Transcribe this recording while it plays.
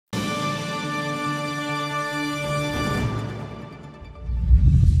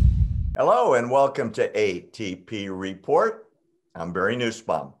Hello and welcome to ATP Report. I'm Barry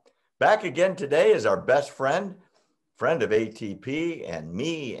Nussbaum. Back again today is our best friend of ATP and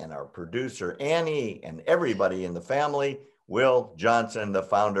me and our producer Annie and everybody in the family, Will Johnson, the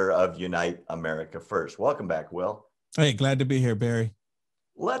founder of Unite America First. Welcome back, Will. Hey, glad to be here, Barry.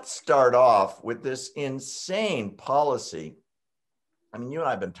 Let's start off with this insane policy. I mean, you and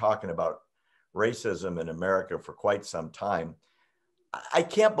I have been talking about racism in America for quite some time. I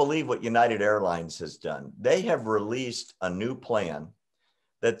can't believe what United Airlines has done. They have released a new plan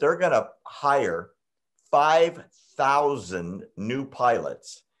that they're going to hire 5,000 new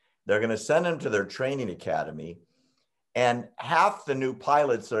pilots. They're going to send them to their training academy, and half the new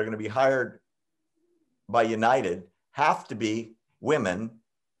pilots that are going to be hired by United have to be women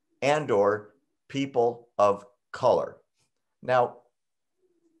and or people of color. Now,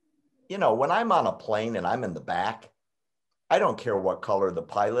 you know, when I'm on a plane and I'm in the back, I don't care what color the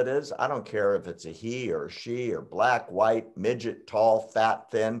pilot is. I don't care if it's a he or a she or black, white, midget, tall, fat,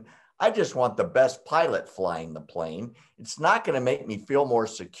 thin. I just want the best pilot flying the plane. It's not going to make me feel more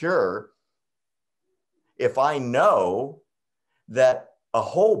secure if I know that a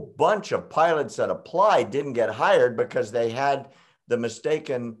whole bunch of pilots that applied didn't get hired because they had the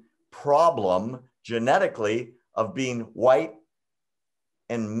mistaken problem genetically of being white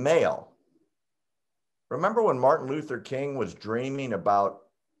and male. Remember when Martin Luther King was dreaming about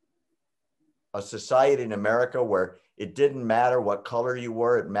a society in America where it didn't matter what color you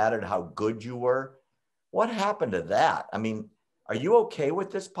were, it mattered how good you were? What happened to that? I mean, are you okay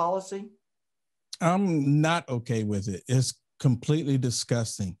with this policy? I'm not okay with it. It's completely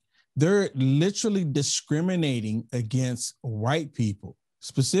disgusting. They're literally discriminating against white people,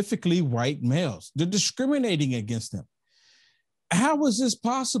 specifically white males. They're discriminating against them. How is this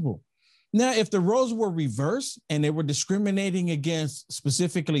possible? Now, if the roles were reversed and they were discriminating against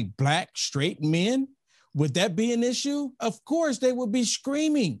specifically black straight men, would that be an issue? Of course, they would be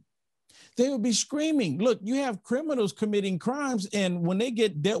screaming. They would be screaming. Look, you have criminals committing crimes, and when they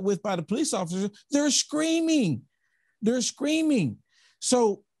get dealt with by the police officers, they're screaming. They're screaming.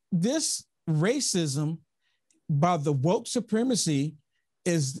 So this racism by the woke supremacy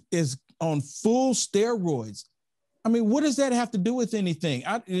is on full steroids. I mean, what does that have to do with anything?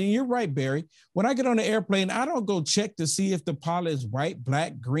 You're right, Barry. When I get on the airplane, I don't go check to see if the pilot is white,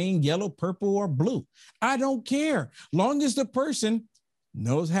 black, green, yellow, purple, or blue. I don't care. Long as the person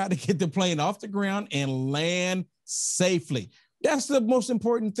knows how to get the plane off the ground and land safely. That's the most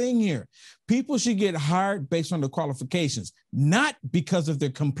important thing here. People should get hired based on their qualifications, not because of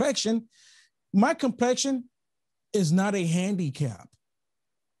their complexion. My complexion is not a handicap.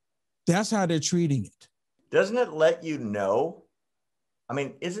 That's how they're treating it. Doesn't it let you know? I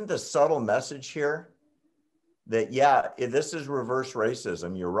mean, isn't the subtle message here that, yeah, this is reverse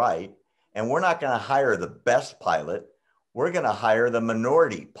racism, you're right, and we're not going to hire the best pilot, we're going to hire the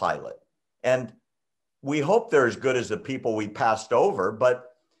minority pilot. And we hope they're as good as the people we passed over, but,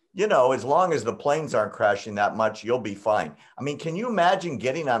 you know, as long as the planes aren't crashing that much, you'll be fine. I mean, can you imagine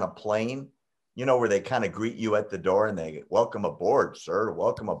getting on a plane, you know, where they kind of greet you at the door and they welcome aboard, sir,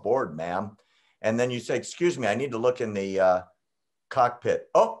 welcome aboard, ma'am. And then you say, excuse me, I need to look in the cockpit.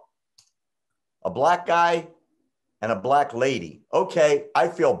 Oh, a black guy and a black lady. Okay, I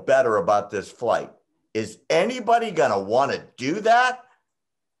feel better about this flight. Is anybody going to want to do that?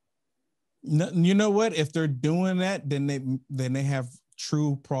 No, you know what? If they're doing that, then they have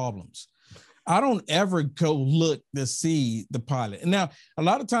true problems. I don't ever go look to see the pilot. And now, a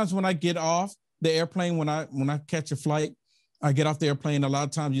lot of times when I get off the airplane, when I catch a flight, I get off the airplane, a lot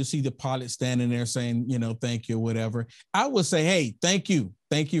of times you'll see the pilot standing there saying, you know, thank you, whatever. I would say, hey, thank you.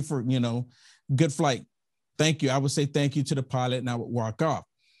 Thank you for, you know, good flight. Thank you. I would say thank you to the pilot and I would walk off.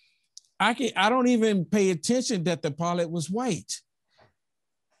 I don't even pay attention that the pilot was white.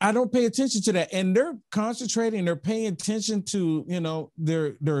 I don't pay attention to that. And they're concentrating, they're paying attention to, you know,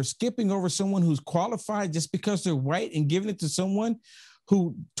 they're skipping over someone who's qualified just because they're white and giving it to someone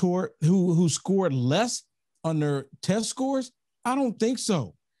who scored less on their test scores. I don't think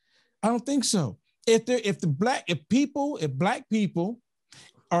so. I don't think so. If black people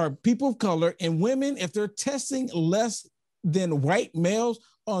are people of color and women, if they're testing less than white males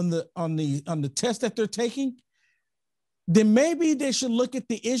on the test that they're taking, then maybe they should look at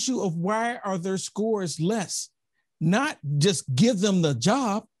the issue of why are their scores less, not just give them the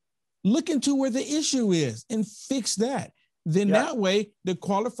job. Look into where the issue is and fix that. Then that way the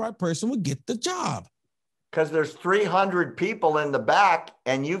qualified person would get the job. Because there's 300 people in the back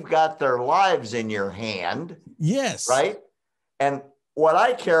and you've got their lives in your hand. Yes. Right? And what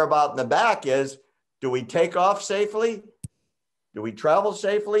I care about in the back is, do we take off safely? Do we travel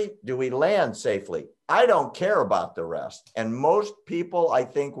safely? Do we land safely? I don't care about the rest. And most people, I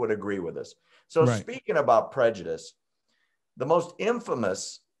think, would agree with us. So Right. speaking about prejudice, the most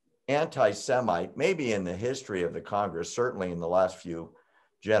infamous anti-Semite, maybe in the history of the Congress, certainly in the last few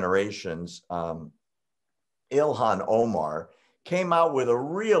generations, Ilhan Omar, came out with a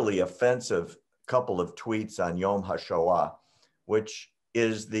really offensive couple of tweets on Yom HaShoah, which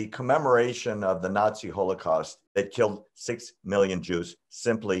is the commemoration of the Nazi Holocaust that killed 6 million Jews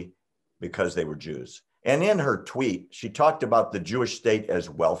simply because they were Jews. And in her tweet, she talked about the Jewish state as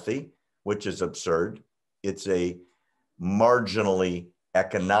wealthy, which is absurd. It's a marginally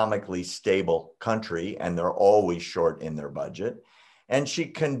economically stable country, and they're always short in their budget. And she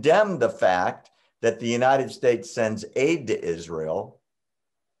condemned the fact that the United States sends aid to Israel,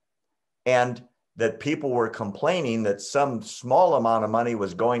 and that people were complaining that some small amount of money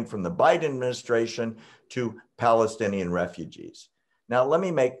was going from the Biden administration to Palestinian refugees. Now, let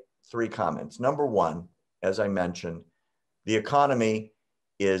me make 3 comments. Number one, as I mentioned, the economy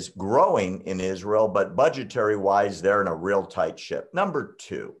is growing in Israel, but budgetary wise, they're in a real tight ship. Number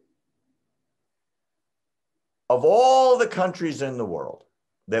 2, of all the countries in the world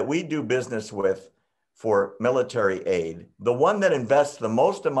that we do business with for military aid, the one that invests the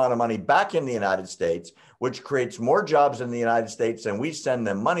most amount of money back in the United States, which creates more jobs in the United States than we send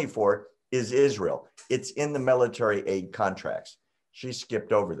them money for, is Israel. It's in the military aid contracts. She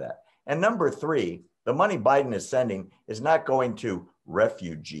skipped over that. And number 3, the money Biden is sending is not going to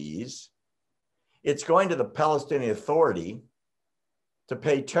refugees. It's going to the Palestinian Authority to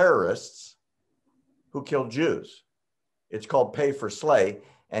pay terrorists who kill Jews. It's called pay for slay.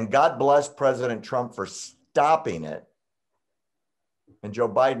 And God bless President Trump for stopping it. And Joe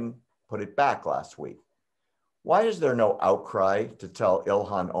Biden put it back last week. Why is there no outcry to tell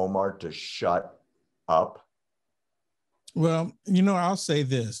Ilhan Omar to shut up? Well, I'll say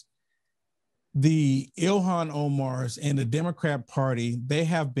this. The Ilhan Omars and the Democrat Party, they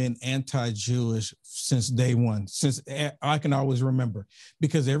have been anti-Jewish since day one, since I can always remember,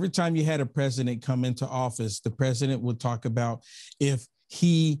 because every time you had a president come into office, the president would talk about if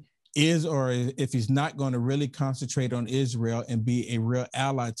he is or if he's not going to really concentrate on Israel and be a real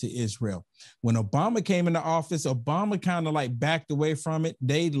ally to Israel. When Obama came into office, Obama kind of like backed away from it.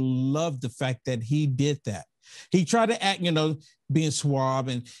 They loved the fact that he did that. He tried to act, being suave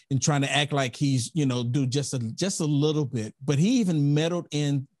and trying to act like he's, do just a little bit. But he even meddled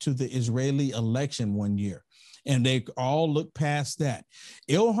into the Israeli election one year, and they all looked past that.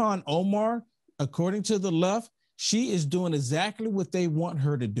 Ilhan Omar, according to the left, she is doing exactly what they want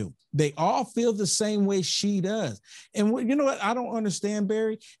her to do. They all feel the same way she does. And what I don't understand,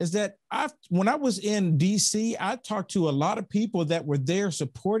 Barry, is that when I was in DC, I talked to a lot of people that were there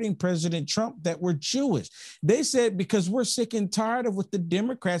supporting President Trump that were Jewish. They said, because we're sick and tired of what the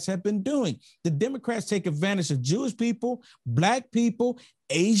Democrats have been doing. The Democrats take advantage of Jewish people, Black people,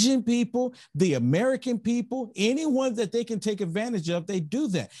 Asian people, the American people, anyone that they can take advantage of, they do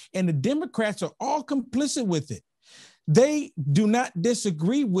that. And the Democrats are all complicit with it. They do not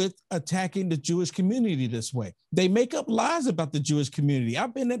disagree with attacking the Jewish community this way. They make up lies about the Jewish community.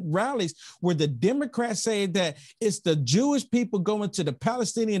 I've been at rallies where the Democrats say that it's the Jewish people going to the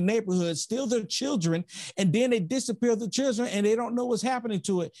Palestinian neighborhoods, steal their children, and then they disappear the children and they don't know what's happening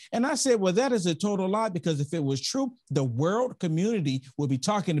to it. And I said, well, that is a total lie, because if it was true, the world community would be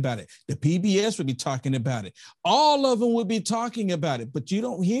talking about it. The PBS would be talking about it. All of them would be talking about it, but you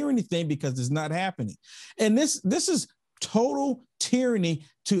don't hear anything because it's not happening. And this is total tyranny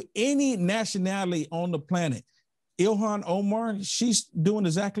to any nationality on the planet. Ilhan Omar, she's doing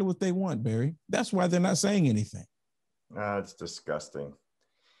exactly what they want, Barry. That's why they're not saying anything. It's disgusting.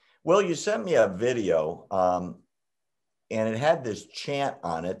 Well, you sent me a video, and it had this chant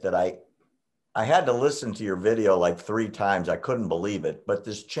on it that I had to listen to your video like 3 times. I couldn't believe it. But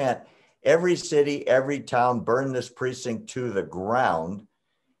this chant, every city, every town, burn this precinct to the ground.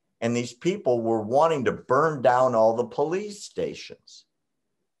 And these people were wanting to burn down all the police stations.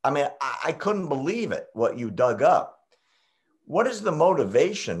 I mean, I couldn't believe it, what you dug up. What is the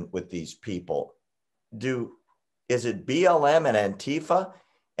motivation with these people? Is it BLM and Antifa,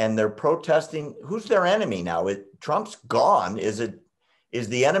 and they're protesting? Who's their enemy now? Trump's gone. Is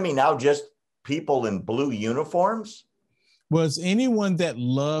the enemy now just people in blue uniforms? Well, it's anyone that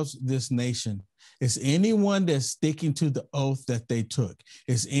loves this nation. It's anyone that's sticking to the oath that they took.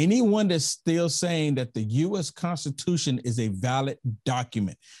 It's anyone that's still saying that the U.S. Constitution is a valid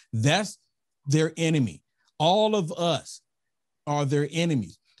document. That's their enemy. All of us are their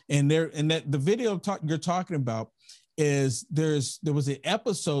enemies. And that the video you're talking about is there was an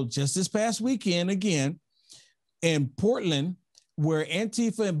episode just this past weekend again in Portland where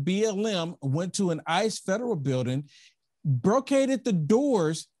Antifa and BLM went to an ICE federal building, barricaded the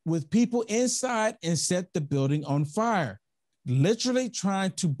doors with people inside, and set the building on fire, literally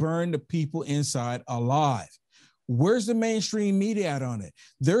trying to burn the people inside alive. Where's the mainstream media at on it?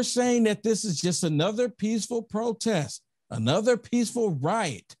 They're saying that this is just another peaceful protest, another peaceful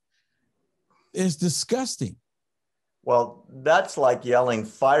riot. It's disgusting. Well, that's like yelling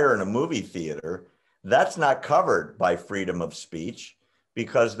fire in a movie theater. That's not covered by freedom of speech,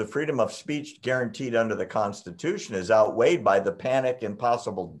 because the freedom of speech guaranteed under the Constitution is outweighed by the panic and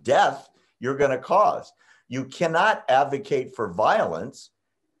possible death you're going to cause. You cannot advocate for violence.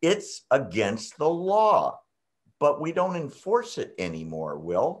 It's against the law, but we don't enforce it anymore,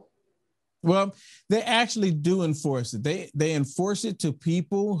 Will. Well, they actually do enforce it. They enforce it to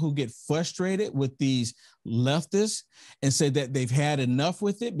people who get frustrated with these leftists and say that they've had enough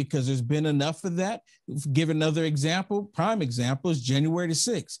with it because there's been enough of that. Give another example, prime example is January the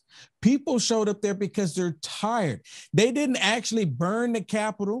 6th. People showed up there because they're tired. They didn't actually burn the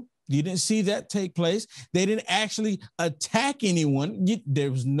Capitol. You didn't see that take place. They didn't actually attack anyone.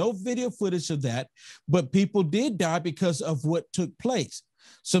 There was no video footage of that, but people did die because of what took place.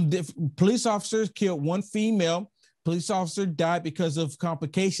 Some police officers killed one female. Police officer died because of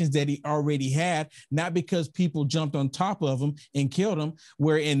complications that he already had, not because people jumped on top of him and killed him.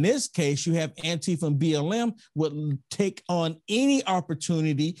 Where in this case, you have Antifa and BLM would take on any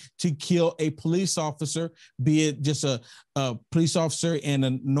opportunity to kill a police officer, be it just a police officer in a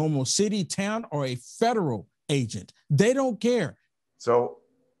normal city, town, or a federal agent. They don't care. So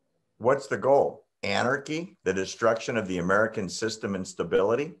what's the goal? Anarchy, the destruction of the American system and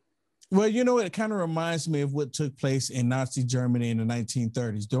stability? Well, you know, it kind of reminds me of what took place in Nazi Germany in the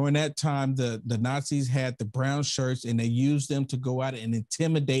 1930s. During that time, the Nazis had the brown shirts, and they used them to go out and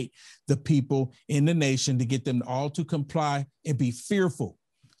intimidate the people in the nation to get them all to comply and be fearful.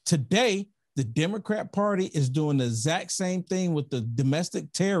 Today, the Democrat Party is doing the exact same thing with the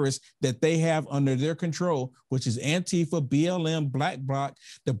domestic terrorists that they have under their control, which is Antifa, BLM, Black Bloc,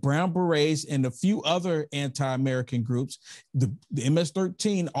 the Brown Berets, and a few other anti-American groups, the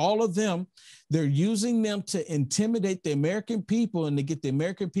MS-13, all of them. They're using them to intimidate the American people and to get the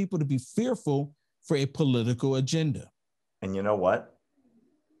American people to be fearful for a political agenda. And you know what?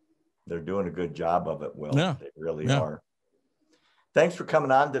 They're doing a good job of it, Will. Yeah. They really are. Thanks for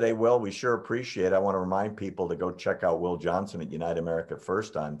coming on today, Will. We sure appreciate it. I want to remind people to go check out Will Johnson at Unite America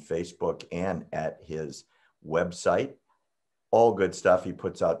First on Facebook and at his website. All good stuff. He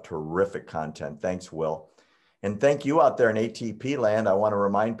puts out terrific content. Thanks, Will. And thank you out there in ATP land. I want to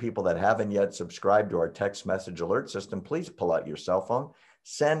remind people that haven't yet subscribed to our text message alert system, please pull out your cell phone,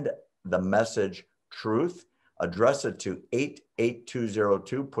 send the message truth, address it to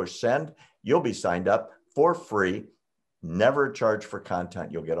 88202, push send. You'll be signed up for free. Never charge for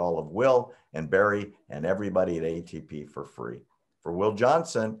content. You'll get all of Will and Barry and everybody at ATP for free. For Will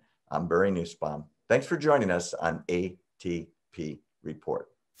Johnson, I'm Barry Nussbaum. Thanks for joining us on ATP Report.